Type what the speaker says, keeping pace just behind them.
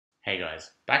Hey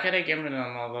guys, back at it again with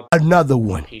another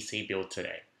one PC build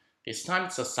today. This time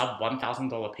it's a sub $1,000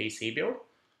 PC build.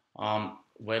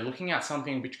 We're looking at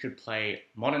something which could play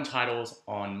modern titles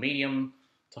on medium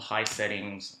to high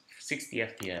settings, 60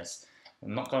 FPS.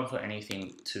 I'm not going for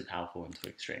anything too powerful and too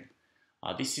extreme.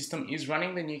 This system is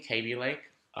running the new Kaby Lake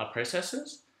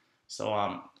processors,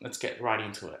 so let's get right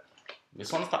into it.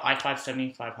 This one's the i5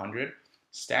 7500,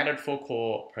 standard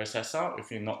 4-core processor if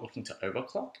you're not looking to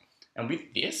overclock. And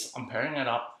with this, I'm pairing it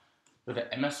up with an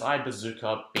MSI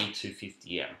BAZOOKA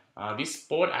B250M. This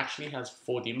board actually has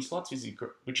 4 DIMM slots,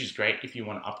 which is great if you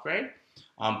want to upgrade,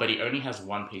 but it only has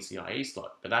 1 PCI-E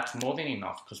slot. But that's more than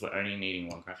enough because we're only needing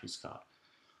 1 graphics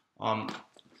card.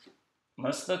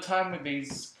 Most of the time with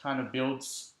these kind of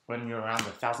builds, when you're around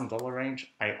the $1,000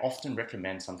 range, I often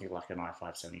recommend something like an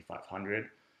i5 7500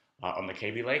 on the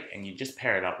Kaby Lake, and you just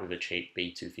pair it up with a cheap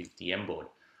B250M board.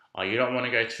 You don't want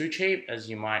to go too cheap, as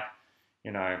you might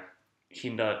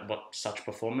hinder such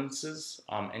performances,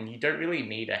 and you don't really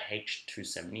need a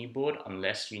H270 board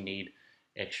unless you need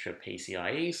extra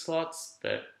PCIe slots,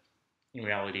 but in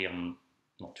reality I'm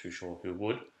not too sure who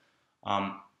would.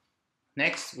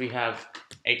 Next we have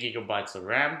 8GB of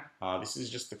RAM. This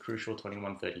is just the crucial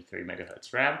 2133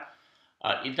 MHz RAM.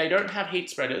 They don't have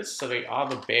heat spreaders, so they are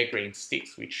the bare green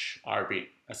sticks, which are a bit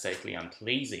aesthetically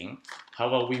unpleasing.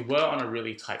 However, we were on a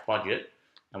really tight budget,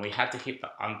 and we had to hit the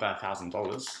under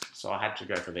 $1,000, so I had to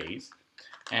go for these.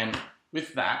 And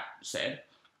with that said,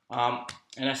 an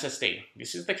SSD.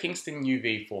 This is the Kingston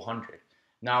UV400.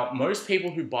 Now, most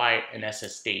people who buy an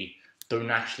SSD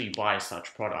don't actually buy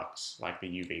such products like the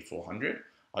UV400.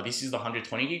 This is the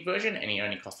 120 gig version, and it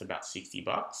only costs about 60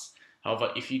 bucks.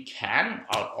 However, if you can,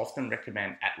 I would often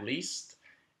recommend at least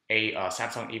a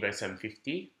Samsung Evo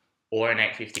 750 or an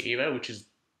 850 Evo, which is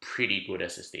pretty good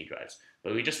SSD drives.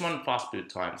 But we just want fast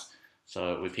boot times,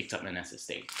 so we picked up an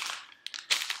SSD.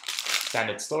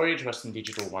 Standard storage, Western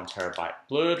Digital 1TB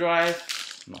Blu drive.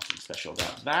 Nothing special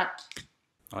about that.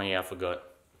 Oh yeah, I forgot.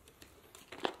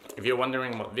 If you're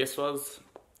wondering what this was,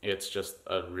 it's just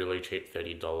a really cheap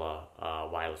 $30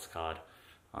 wireless card.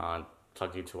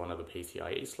 Plugged into one of the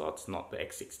PCIe slots, not the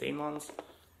X16 ones.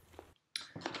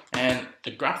 And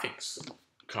the graphics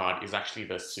card is actually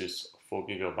the ASUS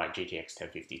 4GB GTX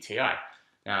 1050Ti.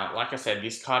 Now, like I said,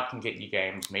 this card can get you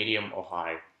games medium or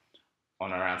high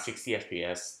on around 60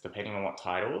 FPS, depending on what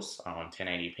titles, on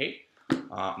 1080p.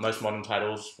 Most modern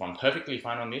titles run perfectly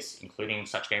fine on this, including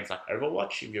such games like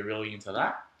Overwatch, if you're really into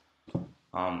that.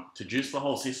 To juice the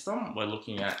whole system, we're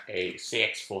looking at a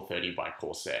CX430 by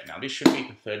Corsair. Now, this should be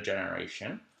the 3rd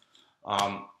generation.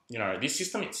 This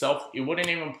system itself, it wouldn't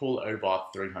even pull over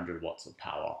 300 watts of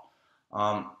power.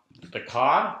 The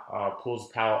card pulls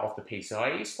power off the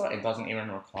PCIe slot and doesn't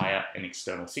even require an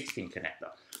external 6-pin connector,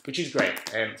 which is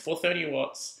great. And 430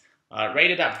 watts,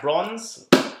 rated at bronze,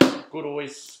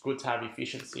 always good to have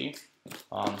efficiency.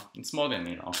 It's more than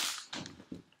enough.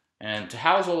 And to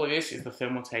house all of this is the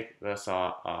Thermaltake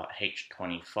Versa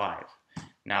H25.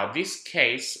 Now, this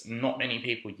case, not many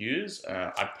people use.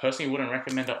 I personally wouldn't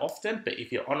recommend it often, but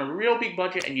if you're on a real big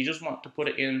budget and you just want to put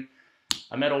it in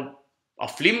a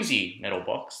flimsy metal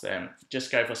box, then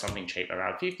just go for something cheap,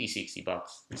 around 50, 60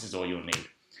 bucks. This is all you'll need.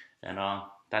 And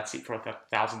that's it for a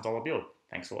 $1,000 build.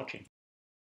 Thanks for watching.